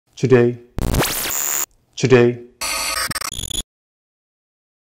Today's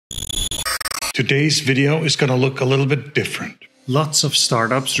video is going to look a little bit different. Lots of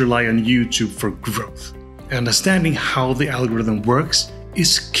startups rely on YouTube for growth. Understanding how the algorithm works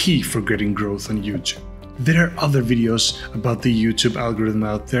is key for getting growth on YouTube. There are other videos about the YouTube algorithm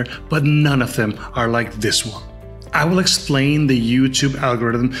out there, but none of them are like this one. I will explain the YouTube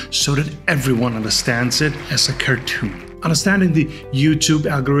algorithm so that everyone understands it as a cartoon. Understanding the YouTube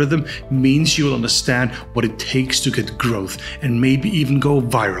algorithm means you will understand what it takes to get growth and maybe even go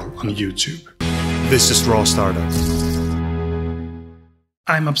viral on YouTube. This is Raw Startup.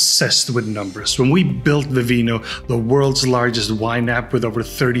 I'm obsessed with numbers. When we built VIEN, the world's largest wine app with over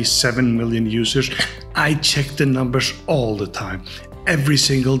 37 million users, I checked the numbers all the time, every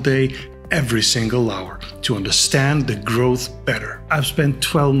single day, every single hour, to understand the growth better. I've spent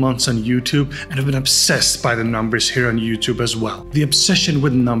 12 months on YouTube and have been obsessed by the numbers here on YouTube as well. The obsession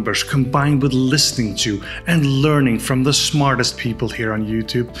with numbers combined with listening to and learning from the smartest people here on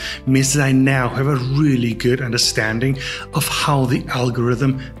YouTube means that I now have a really good understanding of how the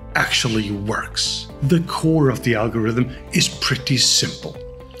algorithm actually works. The core of the algorithm is pretty simple.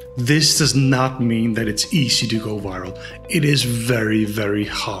 This does not mean that it's easy to go viral. It is very, very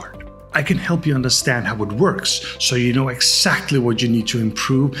hard. I can help you understand how it works so you know exactly what you need to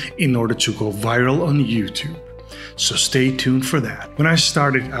improve in order to go viral on YouTube. So stay tuned for that. When I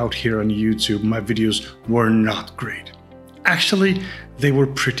started out here on YouTube, my videos were not great. Actually, they were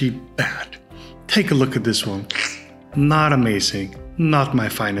pretty bad. Take a look at this one. Not amazing, not my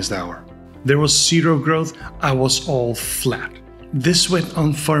finest hour. There was zero growth, I was all flat. This went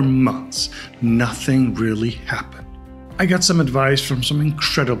on for months. Nothing really happened. I got some advice from some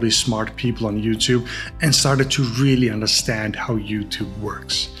incredibly smart people on YouTube and started to really understand how YouTube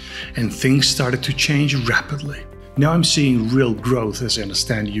works. And things started to change rapidly. Now I'm seeing real growth as I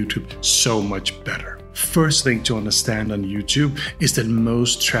understand YouTube so much better. First thing to understand on YouTube is that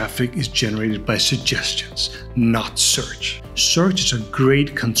most traffic is generated by suggestions, not search. Search is a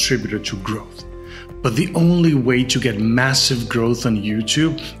great contributor to growth. But the only way to get massive growth on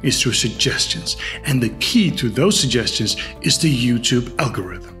YouTube is through suggestions, and the key to those suggestions is the YouTube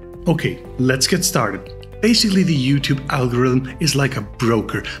algorithm. Okay, let's get started. Basically, the YouTube algorithm is like a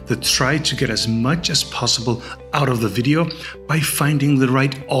broker that tries to get as much as possible out of the video by finding the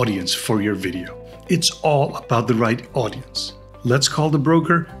right audience for your video. It's all about the right audience. Let's call the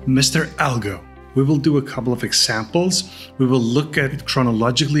broker Mr. Algo. We will do a couple of examples. We will look at it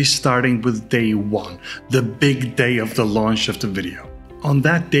chronologically starting with day 1, the big day of the launch of the video. On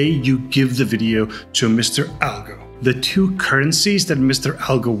that day, you give the video to Mr. Algo. The two currencies that Mr.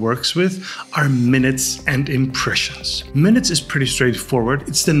 Algo works with are minutes and impressions. Minutes is pretty straightforward.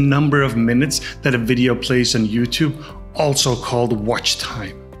 It's the number of minutes that a video plays on YouTube, also called watch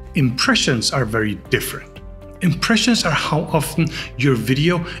time. Impressions are very different. Impressions are how often your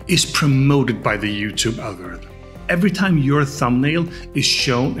video is promoted by the YouTube algorithm. Every time your thumbnail is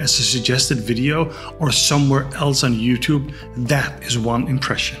shown as a suggested video or somewhere else on YouTube, that is one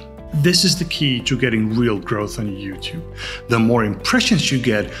impression. This is the key to getting real growth on YouTube. The more impressions you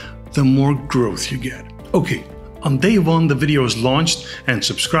get, the more growth you get. Okay, on day 1 the video is launched and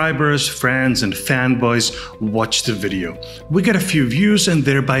subscribers, friends and fanboys watch the video. We get a few views and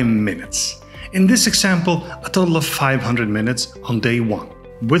thereby minutes. In this example, a total of 500 minutes on day 1.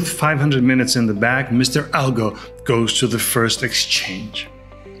 With 500 minutes in the bag, Mr. Algo goes to the first exchange.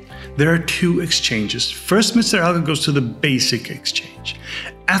 There are 2 exchanges. First, Mr. Algo goes to the basic exchange.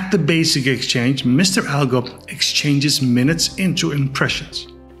 At the basic exchange, Mr. Algo exchanges minutes into impressions.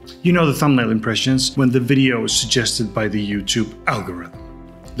 You know the thumbnail impressions when the video is suggested by the YouTube algorithm.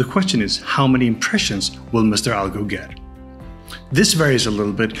 The question is, how many impressions will Mr. Algo get? This varies a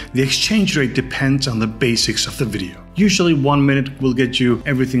little bit. The exchange rate depends on the basics of the video. Usually 1 minute will get you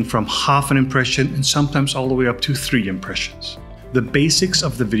everything from half an impression and sometimes all the way up to 3 impressions. The basics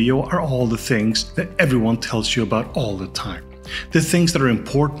of the video are all the things that everyone tells you about all the time. The things that are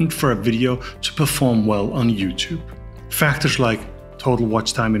important for a video to perform well on YouTube. Factors like total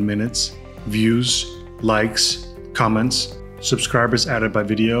watch time in minutes, views, likes, comments, subscribers added by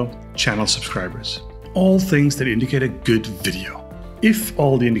video, channel subscribers. All things that indicate a good video. If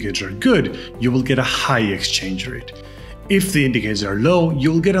all the indicators are good, you will get a high exchange rate. If the indicators are low,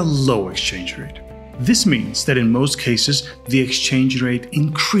 you will get a low exchange rate. This means that in most cases, the exchange rate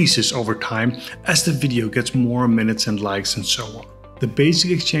increases over time as the video gets more minutes and likes and so on. The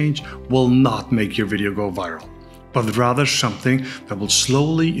basic exchange will not make your video go viral, but rather something that will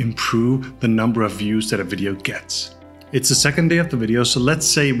slowly improve the number of views that a video gets. It's the second day of the video, so let's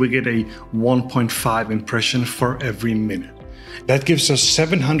say we get a 1.5 impression for every minute. That gives us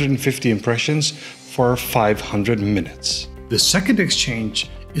 750 impressions for 500 minutes. The second exchange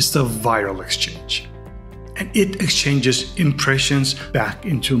is the viral exchange, and it exchanges impressions back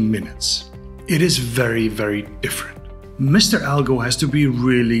into minutes. It is very, very different. Mr. Algo has to be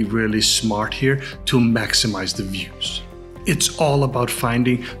really smart here to maximize the views. It's all about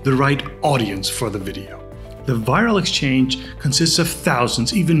finding the right audience for the video. The viral exchange consists of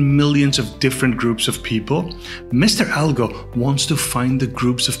thousands, even millions of different groups of people. Mr. Algo wants to find the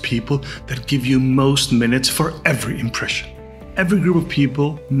groups of people that give you most minutes for every impression. Every group of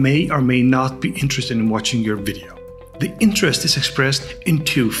people may or may not be interested in watching your video. The interest is expressed in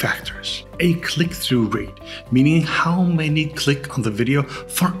two factors. A click-through rate, meaning how many click on the video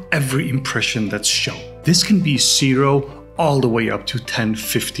for every impression that's shown. This can be 0 all the way up to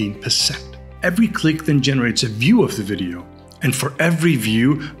 10-15%. Every click then generates a view of the video, and for every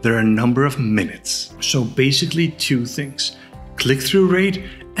view there are a number of minutes. So basically two things: click-through rate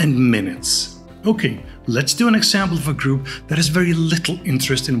and minutes. Okay, let's do an example of a group that has very little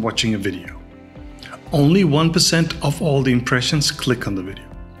interest in watching a video. Only 1% of all the impressions click on the video.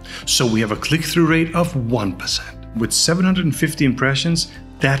 So we have a click-through rate of 1%. With 750 impressions,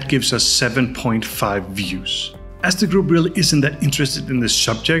 that gives us 7.5 views. As the group really isn't that interested in this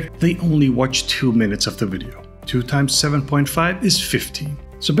subject, they only watch 2 minutes of the video. 2 times 7.5 is 15.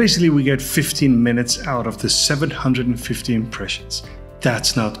 So basically we get 15 minutes out of the 750 impressions.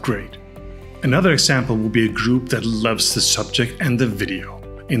 That's not great. Another example will be a group that loves the subject and the video.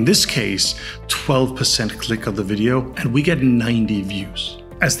 In this case, 12% click on the video and we get 90 views.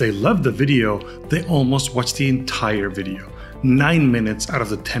 As they love the video, they almost watch the entire video, 9 minutes out of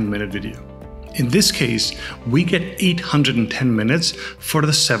the 10-minute video. In this case, we get 810 minutes for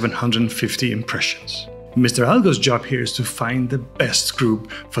the 750 impressions. Mr. Algo's job here is to find the best group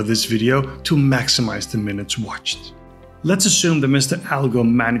for this video to maximize the minutes watched. Let's assume that Mr. Algo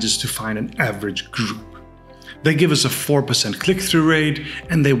manages to find an average group. They give us a 4% click-through rate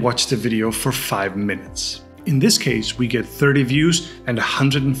and they watch the video for 5 minutes. In this case, we get 30 views and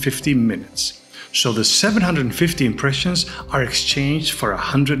 150 minutes. So the 750 impressions are exchanged for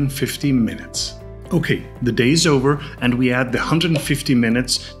 150 minutes. Okay, the day is over and we add the 150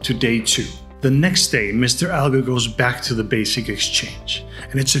 minutes to day 2. The next day, Mr. Algo goes back to the basic exchange.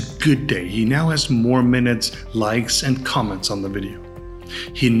 And it's a good day. He now has more minutes, likes and comments on the video.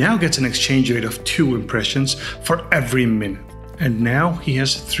 He now gets an exchange rate of 2 impressions for every minute. And now he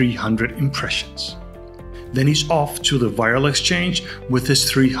has 300 impressions. Then he's off to the viral exchange with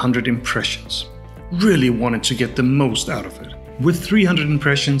his 300 impressions. Really wanted to get the most out of it. With 300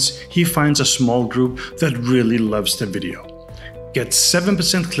 impressions, he finds a small group that really loves the video. Gets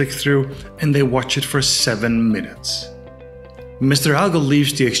 7% click-through and they watch it for 7 minutes. Mr. Algo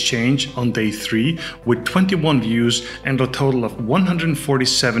leaves the exchange on day 3 with 21 views and a total of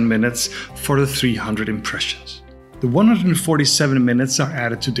 147 minutes for the 300 impressions. The 147 minutes are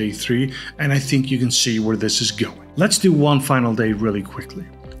added to day 3 and I think you can see where this is going. Let's do one final day really quickly.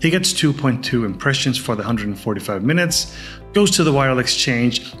 He gets 2.2 impressions for the 145 minutes, goes to the viral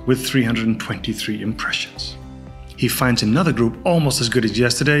exchange with 323 impressions. He finds another group almost as good as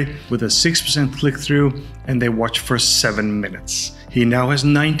yesterday with a 6% click-through and they watch for 7 minutes. He now has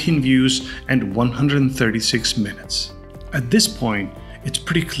 19 views and 136 minutes. At this point, it's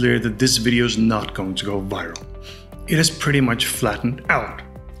pretty clear that this video is not going to go viral. It has pretty much flattened out.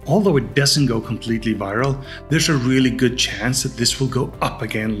 Although it doesn't go completely viral, there's a really good chance that this will go up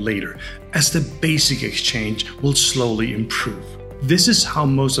again later, as the basic exchange will slowly improve. This is how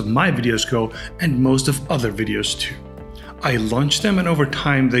most of my videos go and most of other videos too. I launch them and over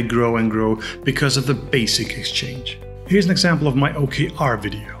time they grow and grow because of the basic exchange. Here's an example of my OKR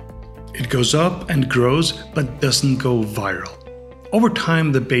video. It goes up and grows but doesn't go viral. Over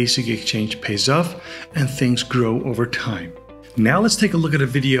time the basic exchange pays off and things grow over time. Now let's take a look at a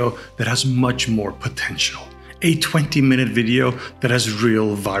video that has much more potential. A 20-minute video that has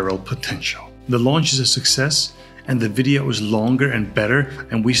real viral potential. The launch is a success and the video is longer and better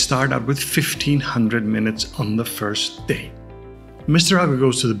and we start out with 1500 minutes on the first day. Mr. Algo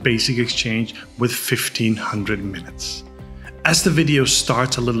goes to the basic exchange with 1500 minutes. As the video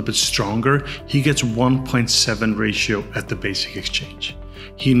starts a little bit stronger, he gets 1.7 ratio at the basic exchange.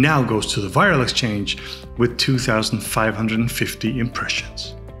 He now goes to the viral exchange with 2,550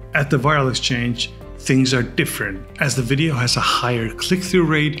 impressions. At the viral exchange, things are different as the video has a higher click-through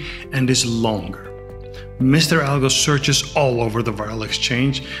rate and is longer. Mr. Algo searches all over the viral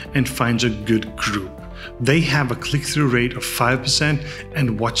exchange and finds a good group. They have a click-through rate of 5%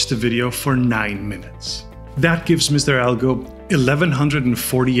 and watch the video for 9 minutes. That gives Mr. Algo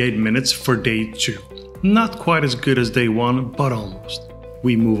 1,148 minutes for day 2. Not quite as good as day 1, but almost.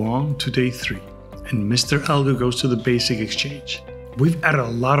 We move on to day 3, and Mr. Algo goes to the basic exchange. We've added a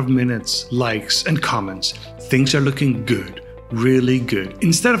lot of minutes, likes, and comments. Things are looking good, really good.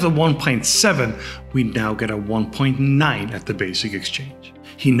 Instead of the 1.7, we now get a 1.9 at the basic exchange.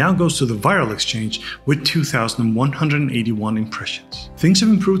 He now goes to the viral exchange with 2,181 impressions. Things have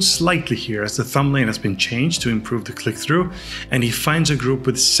improved slightly here as the thumbnail has been changed to improve the click-through, and he finds a group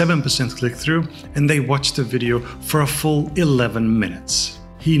with 7% click-through, and they watch the video for a full 11 minutes.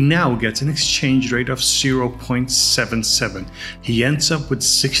 He now gets an exchange rate of 0.77. He ends up with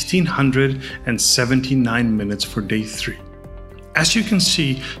 1,679 minutes for day 3. As you can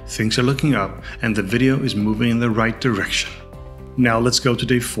see, things are looking up and the video is moving in the right direction. Now let's go to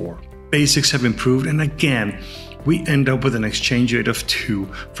day 4. Basics have improved, and again, we end up with an exchange rate of 2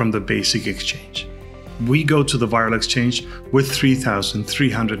 from the basic exchange. We go to the viral exchange with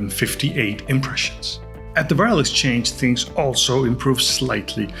 3,358 impressions. At the viral exchange, things also improve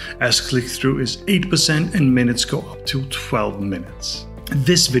slightly as click-through is 8% and minutes go up to 12 minutes.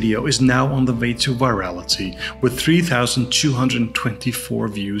 This video is now on the way to virality with 3,224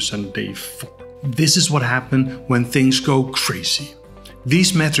 views on day 4. This is what happens when things go crazy.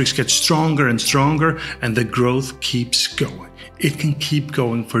 These metrics get stronger and stronger, and the growth keeps going. It can keep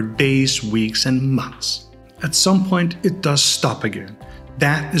going for days, weeks, and months. At some point, it does stop again.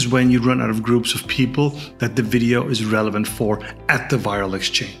 That is when you run out of groups of people that the video is relevant for at the viral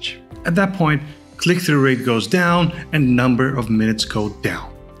exchange. At that point, click-through rate goes down and number of minutes go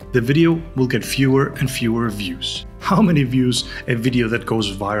down. The video will get fewer and fewer views. How many views a video that goes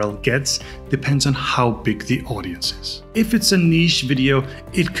viral gets depends on how big the audience is. If it's a niche video,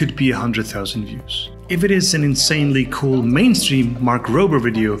 it could be 100,000 views. If it is an insanely cool mainstream Mark Rober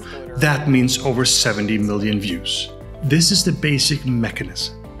video, that means over 70 million views. This is the basic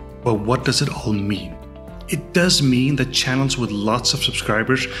mechanism. But what does it all mean? It does mean that channels with lots of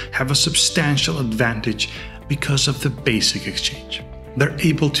subscribers have a substantial advantage because of the basic exchange. They're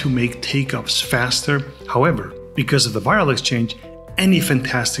able to make takeoffs faster. However, because of the viral exchange, any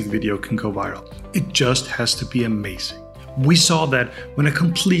fantastic video can go viral. It just has to be amazing. We saw that when a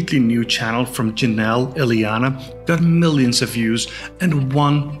completely new channel from Janelle Eliana got millions of views and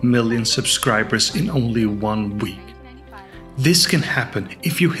 1 million subscribers in only 1 week. This can happen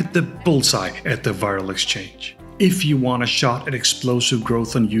if you hit the bullseye at the viral exchange. If you want a shot at explosive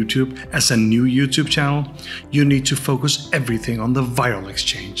growth on YouTube as a new YouTube channel, you need to focus everything on the viral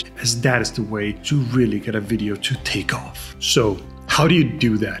exchange, as that is the way to really get a video to take off. So, how do you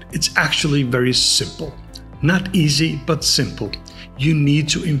do that? It's actually very simple. Not easy, but simple. You need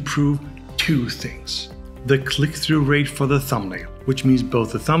to improve 2 things. The click-through rate for the thumbnail, which means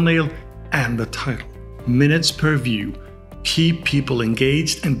both the thumbnail and the title. Minutes per view. Keep people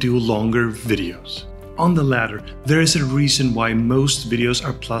engaged and do longer videos. On the latter, there is a reason why most videos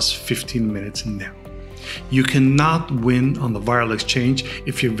are plus 15 minutes now. You cannot win on the viral exchange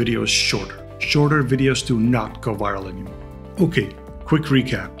if your video is shorter. Shorter videos do not go viral anymore. Okay, quick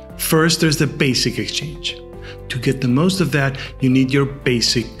recap. First, there's the basic exchange. To get the most of that, you need your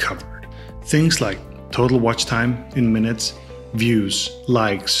basic covered. Things like total watch time in minutes, views,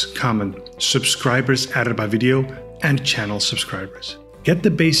 likes, comment, subscribers added by video, and channel subscribers. Get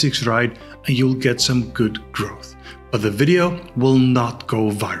the basics right and you'll get some good growth, but the video will not go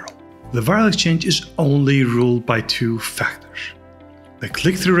viral. The viral exchange is only ruled by 2 factors: the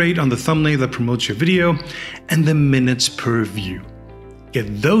click-through rate on the thumbnail that promotes your video and the minutes per view.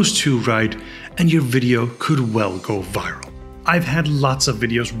 Get those 2 right and your video could well go viral. I've had lots of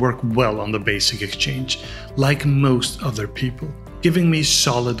videos work well on the basic exchange, like most other people, giving me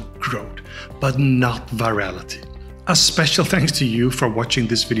solid growth, but not virality. A special thanks to you for watching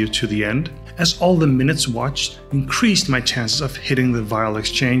this video to the end, as all the minutes watched increased my chances of hitting the viral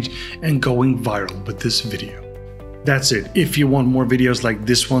exchange and going viral with this video. That's it. If you want more videos like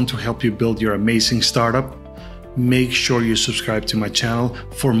this one to help you build your amazing startup, make sure you subscribe to my channel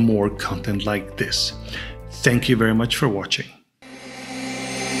for more content like this. Thank you very much for watching.